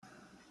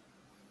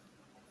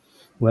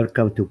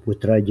Welcome to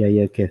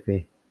Putrajaya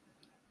Cafe.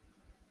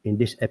 In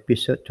this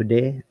episode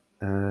today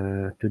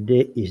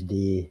is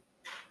the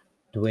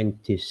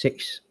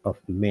 26th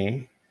of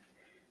May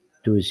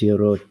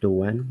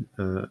 2021.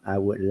 I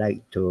would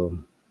like to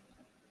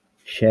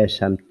share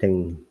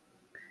something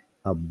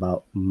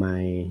about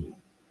my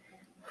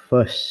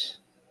first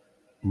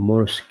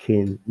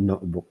Moleskine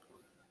notebook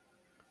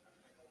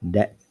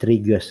that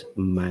triggers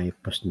my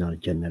personal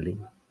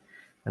journaling.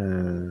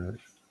 Uh,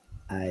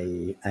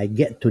 I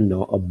get to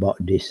know about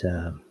this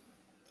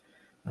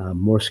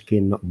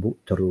Moleskine notebook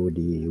through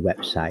the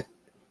website.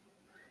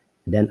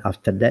 Then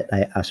after that,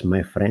 I asked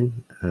my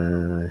friend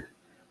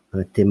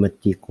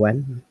Timothy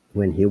Kwan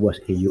when he was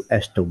in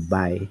US to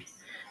buy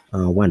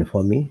one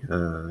for me.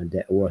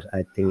 That was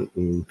I think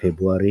in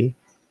February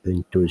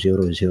in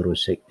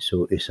 2006.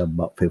 So it's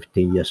about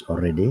 15 years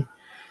already.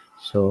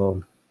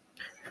 So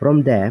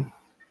from there,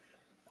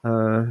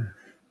 uh,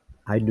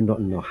 I do not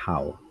know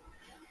how,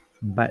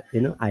 but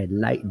I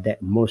like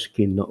that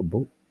Moleskine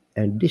notebook,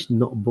 and this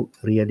notebook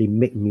really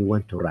make me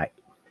want to write.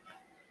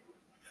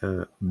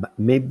 But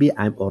maybe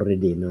I'm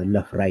already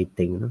love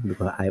writing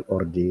because I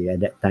already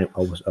at that time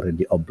I was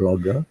already a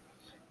blogger.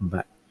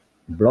 But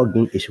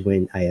blogging is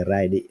when I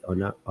write it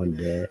on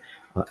the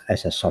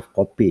as a soft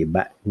copy.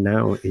 But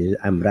now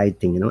I'm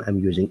writing. I'm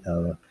using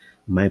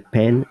my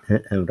pen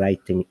and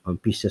writing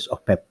on pieces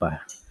of paper.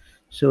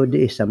 So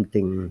there is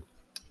something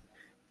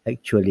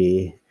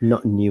actually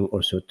not new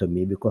also to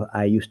me because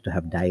I used to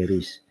have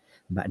diaries.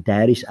 But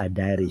diaries are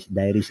diaries.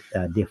 Diaries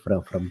are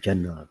different from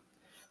journal.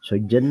 So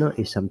journal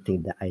is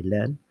something that I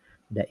learned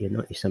that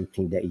is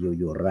something that you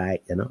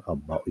write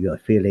about your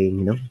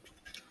feeling,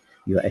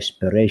 your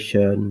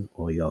aspiration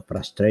or your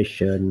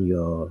frustration,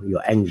 your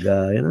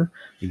anger,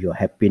 your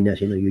happiness.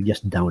 You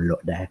just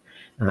download that.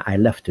 I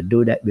love to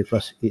do that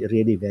because it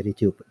really very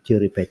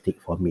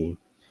therapeutic for me.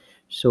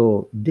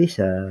 So this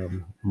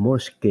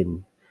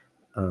Moleskine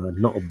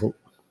notebook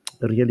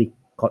really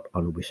caught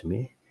on with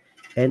me,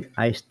 and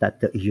I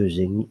started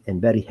using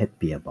and very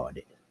happy about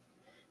it.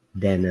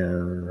 Then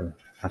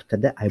after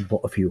that, I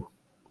bought a few.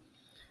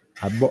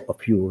 I bought a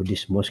few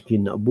this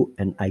Moleskine notebook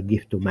and I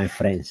give to my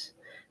friends.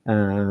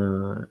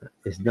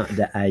 It's not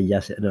that I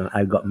just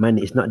I got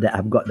money. It's not that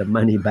I've got the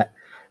money, but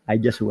I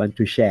just want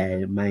to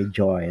share my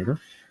joy,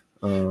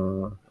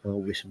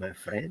 with my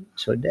friend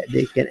so that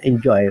they can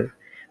enjoy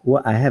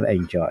what I have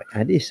enjoyed.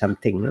 And it's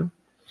something,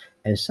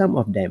 and some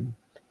of them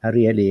are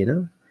really,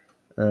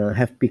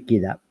 have picked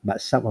it up,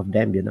 but some of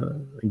them,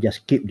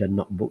 just keep the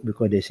notebook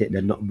because they said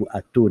the notebook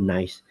are too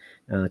nice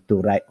to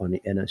write on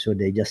it, so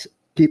they just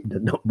keep the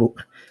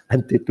notebook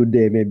until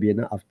today, maybe,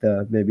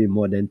 after maybe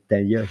more than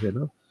 10 years,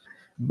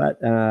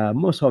 But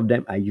most of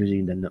them are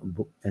using the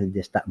notebook and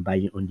they start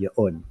buying on their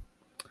own.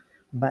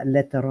 But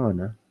later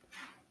on,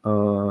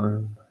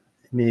 uh,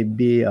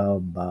 maybe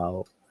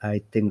about,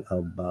 I think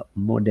about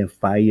more than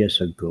 5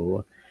 years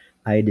ago,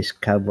 I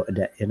discovered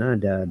that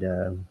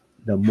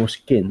the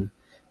Moleskine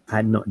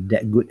are not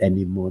that good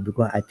anymore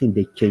because I think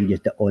they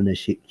changed the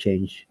ownership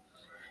change,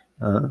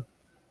 uh,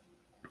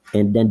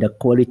 and then the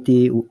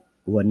quality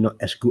were not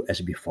as good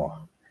as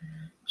before.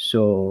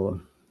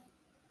 So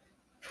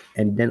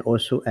and then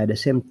also at the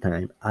same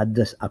time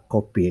others are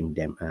copying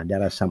them.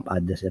 There are some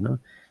others,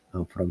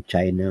 from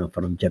China,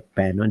 from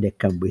Japan, they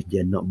come with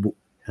their notebook,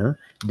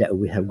 that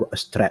we have got a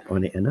strap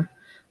on it,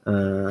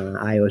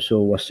 I also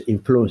was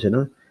influenced,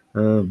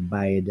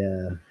 by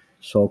the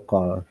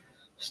so-called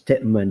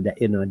statement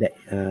that that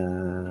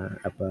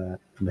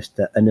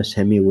Mr. Ernest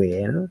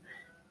Hemingway,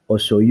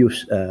 also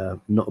use a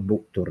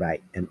notebook to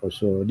write, and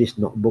also this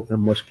notebook,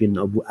 Moleskine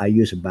notebook, are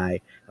used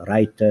by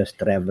writers,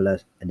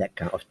 travelers, and that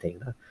kind of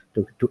thing,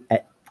 to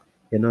add,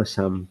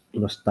 some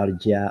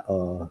nostalgia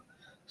or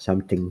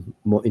something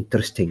more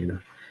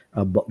interesting,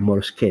 about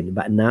Moleskine.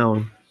 But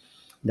now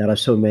there are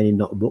so many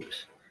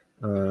notebooks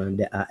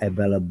that are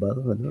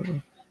available,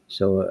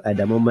 So at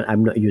the moment,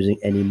 I'm not using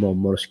any more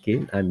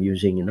Moleskine. I'm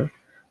using,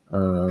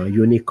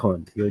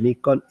 Unicorn.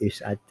 Unicorn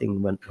is, I think,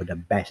 one of the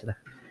best,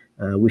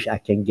 which I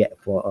can get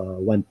for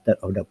one third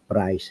of the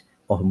price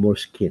of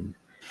Moleskine.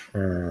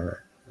 Uh,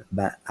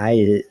 but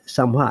I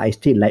somehow I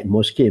still like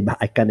Moleskine, but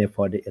I can't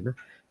afford it.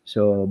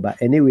 So, but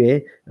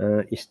anyway,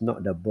 it's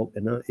not the book,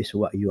 it's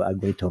what you are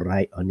going to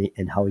write on it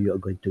and how you are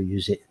going to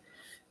use it.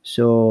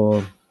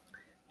 So,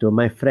 to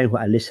my friend who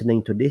are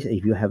listening to this,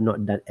 if you have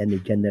not done any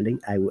journaling,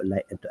 I would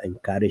like to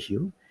encourage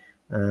you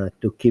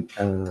to keep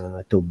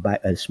to buy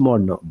a small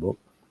notebook,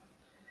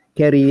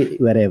 carry it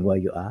wherever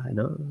you are,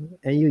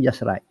 and you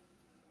just write.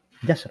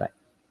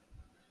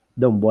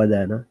 Don't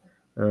bother,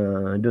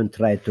 don't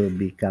try to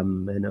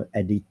become,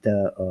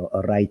 editor or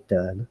a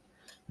writer.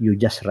 You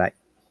just write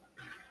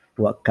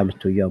what comes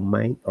to your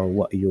mind or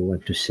what you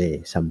want to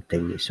say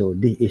something. So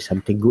this is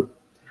something good.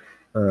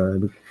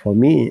 For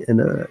me, it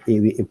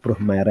will improve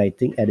my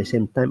writing. At the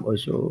same time,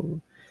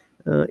 also,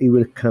 it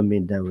will calm me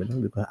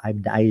down, because I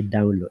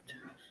download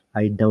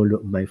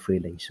my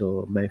feeling.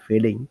 So my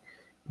feeling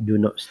do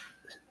not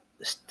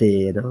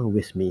stay,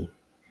 with me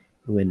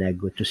when I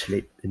go to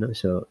sleep.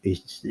 So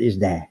it's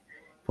there.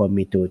 for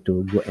me to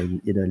go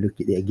and look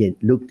at it again,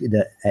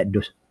 at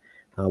those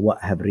what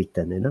I have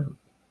written,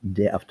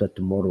 day after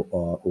tomorrow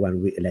or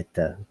 1 week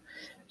later.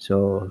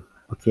 So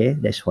okay,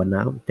 that's for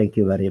now. Thank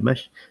you very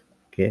much.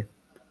 Okay.